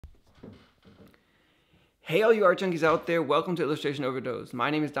Hey all you art junkies out there, welcome to Illustration Overdose.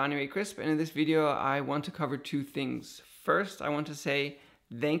 My name is Donnie Ray Crisp, and in this video I want to cover two things. First, I want to say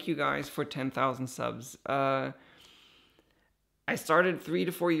thank you guys for 10,000 subs. I started 3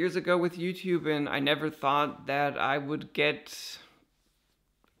 to 4 years ago with YouTube, and I never thought that I would get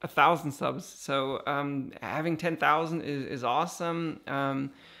 1,000 subs. So having 10,000 is awesome.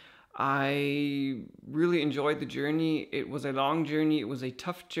 I really enjoyed the journey. It was a long journey. It was a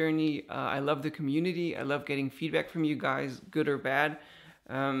tough journey. I love the community. I love getting feedback from you guys, good or bad.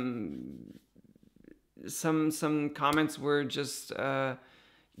 Some comments were just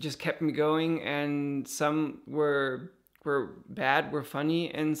kept me going, and some were bad, were funny,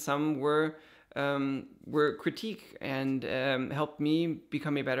 and some were critique and helped me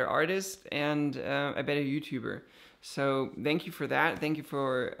become a better artist and a better YouTuber. So thank you for that. Thank you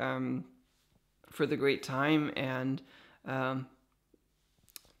for the great time, and to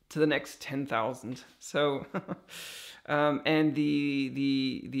the next 10,000. So and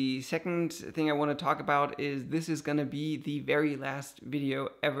the second thing I want to talk about is this is gonna be the very last video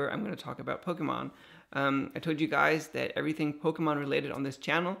ever I'm gonna talk about Pokemon. I told you guys that everything Pokemon related on this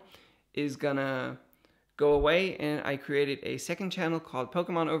channel is gonna go away, and I created a second channel called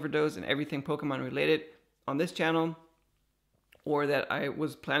Pokemon Overdose, and everything Pokemon related on this channel, or that I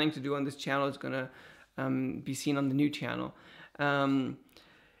was planning to do on this channel, is gonna be seen on the new channel. But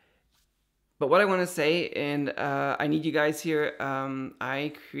what I want to say, and I need you guys here,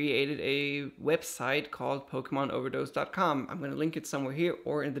 I created a website called PokemonOverdose.com. I'm going to link it somewhere here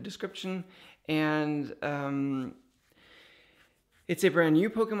or in the description. And it's a brand new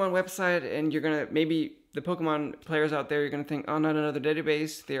Pokemon website, and you're going to, maybe the Pokemon players out there, you're going to think, oh, not another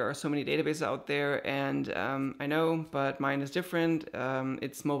database. There are so many databases out there, and I know, but mine is different.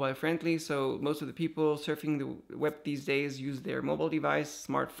 It's mobile friendly, so most of the people surfing the web these days use their mobile device,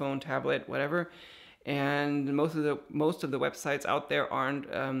 smartphone, tablet, whatever. And most of the websites out there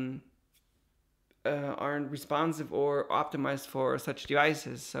aren't responsive or optimized for such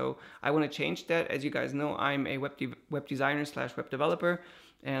devices. So I want to change that. As you guys know, I'm a web designer / web developer,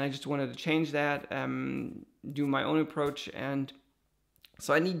 and I just wanted to change that, do my own approach. And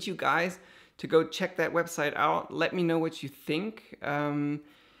so I need you guys to go check that website out. Let me know what you think.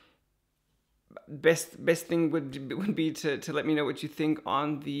 Best thing would be to let me know what you think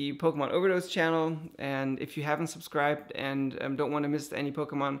on the Pokemon Overdose channel. And if you haven't subscribed and don't want to miss any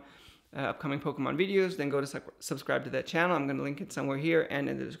upcoming Pokemon videos, then go to subscribe to that channel. I'm going to link it somewhere here and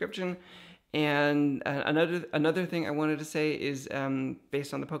in the description. And another thing I wanted to say is,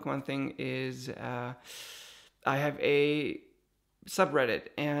 based on the Pokemon thing, is I have a subreddit,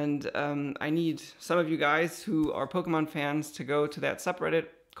 and I need some of you guys who are Pokemon fans to go to that subreddit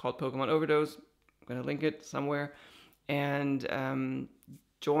called Pokemon Overdose. I'm going to link it somewhere, and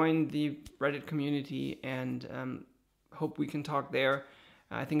join the Reddit community, and hope we can talk there.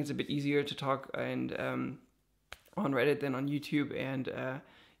 I think it's a bit easier to talk and on Reddit than on YouTube, and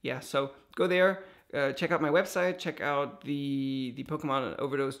yeah, so go there, check out my website, check out the Pokemon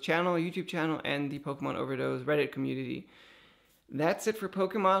Overdose channel, YouTube channel, and the Pokemon Overdose Reddit community. That's it for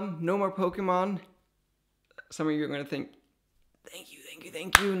Pokemon. No more Pokemon. Some of you are going to think,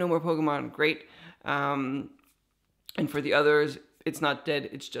 thank you, no more Pokemon, great. And for the others, it's not dead,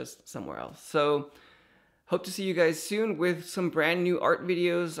 it's just somewhere else. So hope to see you guys soon with some brand new art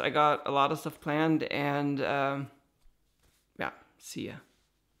videos. I got a lot of stuff planned, and yeah, see ya.